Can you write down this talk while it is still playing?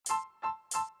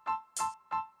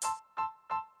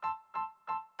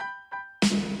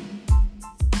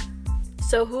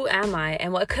So who am I,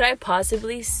 and what could I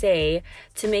possibly say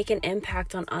to make an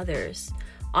impact on others?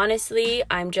 Honestly,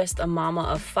 I'm just a mama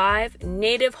of 5,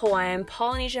 native Hawaiian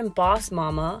Polynesian boss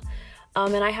mama,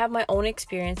 and I have my own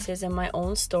experiences and my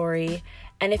own story,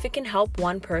 and if it can help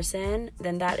one person,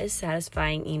 then that is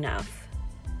satisfying enough.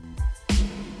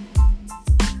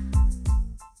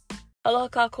 Aloha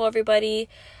kako, everybody.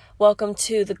 Welcome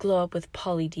to the Glow Up with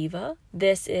Poly Diva.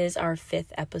 This is our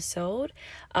 5th episode.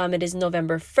 It is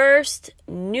November 1st,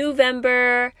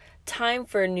 November, time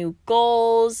for new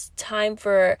goals, time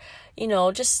for,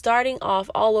 just starting off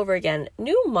all over again.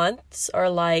 New months are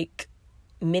like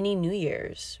mini New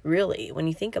Year's, really, when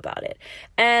you think about it.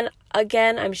 And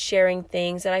again, I'm sharing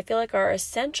things that I feel like are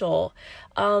essential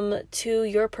to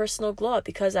your personal glow up,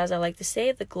 because as I like to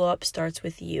say, the glow up starts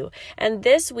with you. And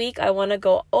this week, I want to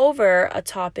go over a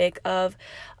topic of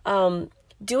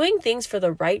doing things for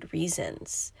the right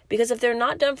reasons. Because if they're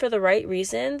not done for the right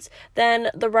reasons, then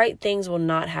the right things will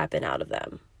not happen out of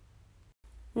them.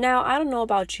 Now, I don't know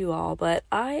about you all, but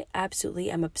I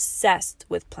absolutely am obsessed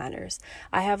with planners.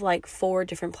 I have like 4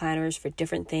 different planners for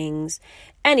different things.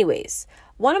 Anyways,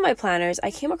 one of my planners, I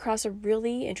came across a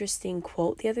really interesting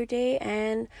quote the other day,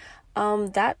 and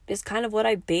that is kind of what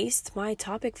I based my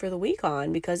topic for the week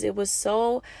on, because I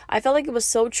felt like it was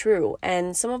so true,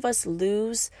 and some of us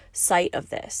lose sight of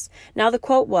this. Now, the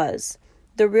quote was,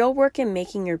 "The real work in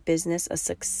making your business a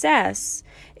success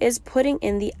is putting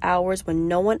in the hours when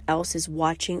no one else is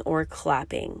watching or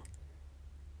clapping."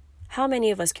 How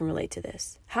many of us can relate to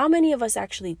this? How many of us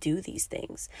actually do these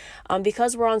things?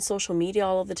 Because we're on social media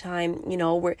all of the time,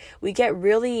 we get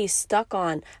really stuck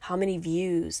on how many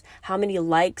views, how many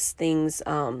likes things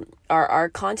our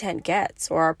content gets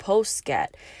or our posts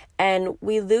get. And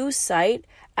we lose sight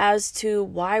as to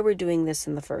why we're doing this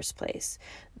in the first place.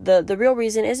 The real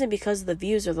reason isn't because of the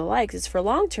views or the likes, it's for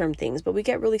long-term things, but we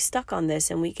get really stuck on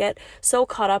this and we get so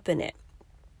caught up in it.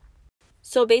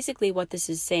 So basically what this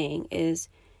is saying is,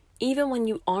 even when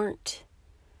you aren't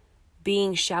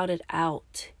being shouted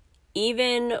out,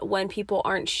 even when people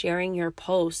aren't sharing your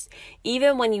posts,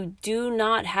 even when you do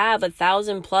not have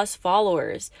 1,000+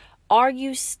 followers, are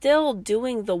you still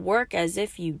doing the work as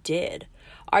if you did?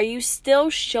 Are you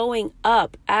still showing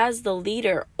up as the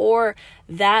leader or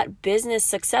that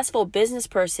successful business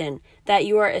person that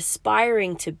you are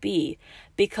aspiring to be?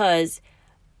 Because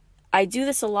I do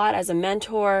this a lot as a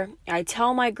mentor. I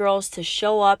tell my girls to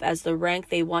show up as the rank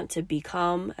they want to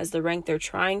become, as the rank they're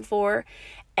trying for.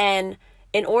 And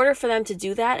in order for them to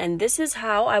do that, and this is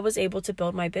how I was able to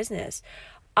build my business,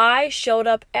 I showed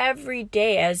up every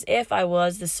day as if I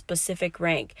was the specific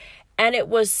rank. And it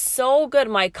was so good.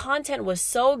 My content was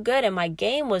so good and my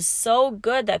game was so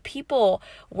good that people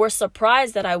were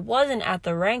surprised that I wasn't at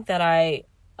the rank that I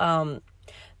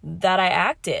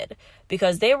acted,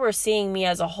 because they were seeing me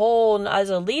as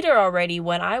a leader already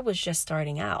when I was just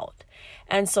starting out.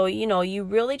 And so, you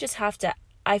really just have to,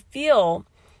 I feel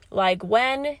like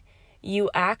when you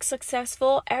act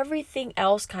successful, everything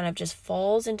else kind of just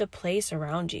falls into place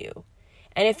around you.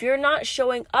 And if you're not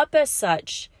showing up as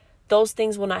such, those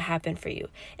things will not happen for you.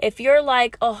 If you're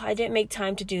like, oh, I didn't make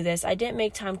time to do this, I didn't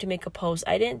make time to make a post,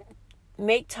 I didn't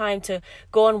make time to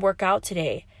go and work out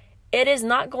today, it is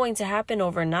not going to happen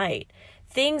overnight.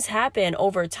 Things happen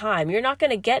over time. You're not going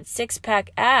to get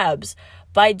 6-pack abs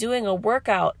by doing a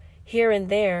workout here and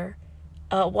there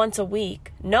once a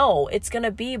week. No, it's going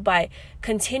to be by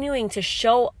continuing to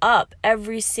show up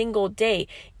every single day,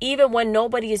 even when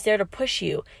nobody is there to push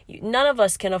you. None of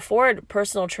us can afford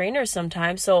personal trainers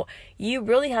sometimes, so you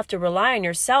really have to rely on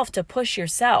yourself to push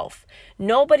yourself.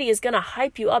 Nobody is going to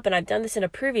hype you up, and I've done this in a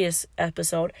previous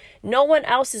episode. No one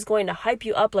else is going to hype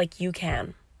you up like you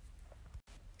can.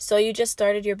 So you just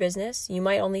started your business. You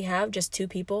might only have just 2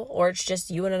 people, or it's just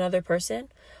you and another person.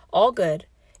 All good.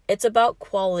 It's about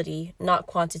quality, not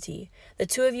quantity. The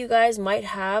 2 of you guys might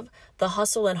have the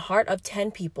hustle and heart of 10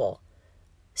 people.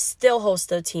 Still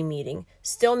host a team meeting.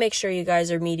 Still make sure you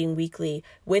guys are meeting weekly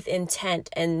with intent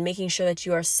and making sure that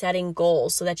you are setting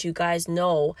goals so that you guys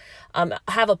know,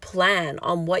 have a plan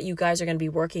on what you guys are going to be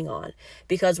working on.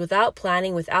 Because without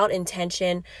planning, without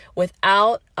intention,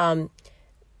 without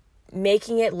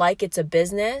making it like it's a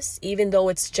business, even though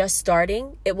it's just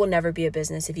starting, it will never be a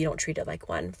business if you don't treat it like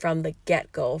one from the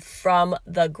get-go, from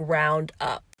the ground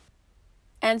up.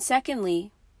 And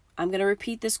secondly, I'm going to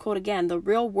repeat this quote again, the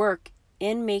real work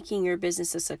in making your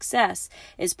business a success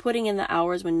is putting in the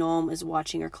hours when no one is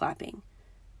watching or clapping.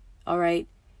 All right?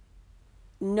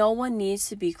 No one needs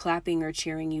to be clapping or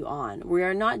cheering you on. We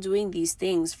are not doing these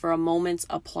things for a moment's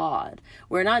applaud.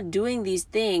 We're not doing these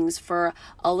things for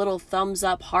a little thumbs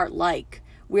up, heart like.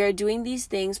 We are doing these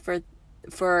things for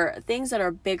things that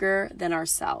are bigger than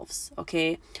ourselves,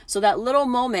 okay? So that little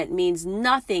moment means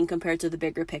nothing compared to the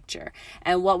bigger picture.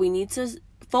 And what we need to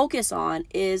focus on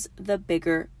is the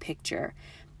bigger picture.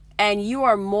 And you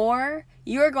are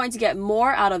going to get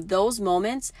more out of those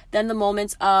moments than the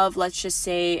moments of, let's just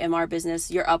say in our business,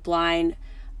 your upline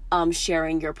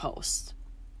sharing your post,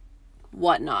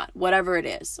 whatnot, whatever it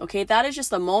is. Okay, that is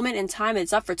just a moment in time.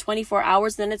 It's up for 24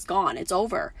 hours, then it's gone. It's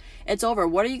over.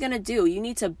 What are you going to do? You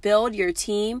need to build your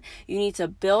team. You need to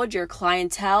build your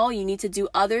clientele. You need to do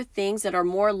other things that are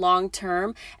more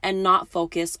long-term and not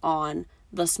focus on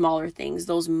the smaller things,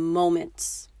 those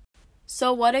moments.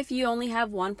 So what if you only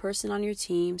have one person on your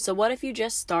team? So what if you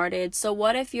just started? So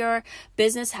what if your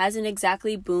business hasn't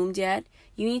exactly boomed yet?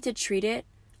 You need to treat it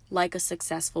like a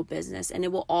successful business, and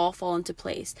it will all fall into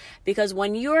place. Because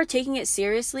when you are taking it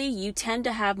seriously, you tend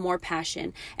to have more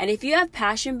passion. And if you have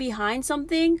passion behind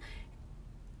something,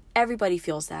 everybody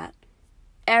feels that.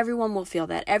 Everyone will feel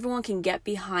that. Everyone can get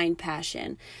behind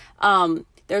passion.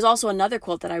 There's also another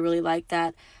quote that I really like,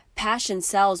 that passion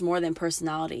sells more than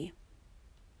personality.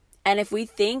 And if we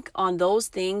think on those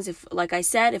things, if, like I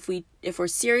said, if we're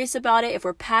serious about it, if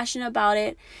we're passionate about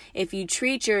it, if you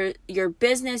treat your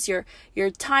business, your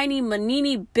tiny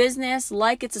manini business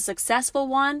like it's a successful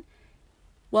one,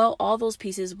 well, all those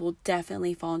pieces will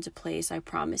definitely fall into place, I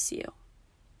promise you.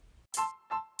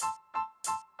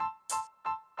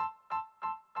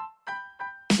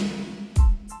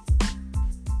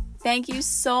 Thank you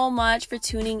so much for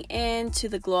tuning in to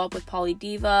the Glow Up with Polly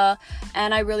Diva,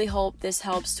 and I really hope this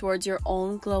helps towards your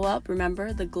own glow up.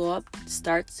 Remember, the glow up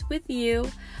starts with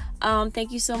you.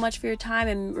 Thank you so much for your time,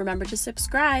 and remember to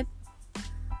subscribe.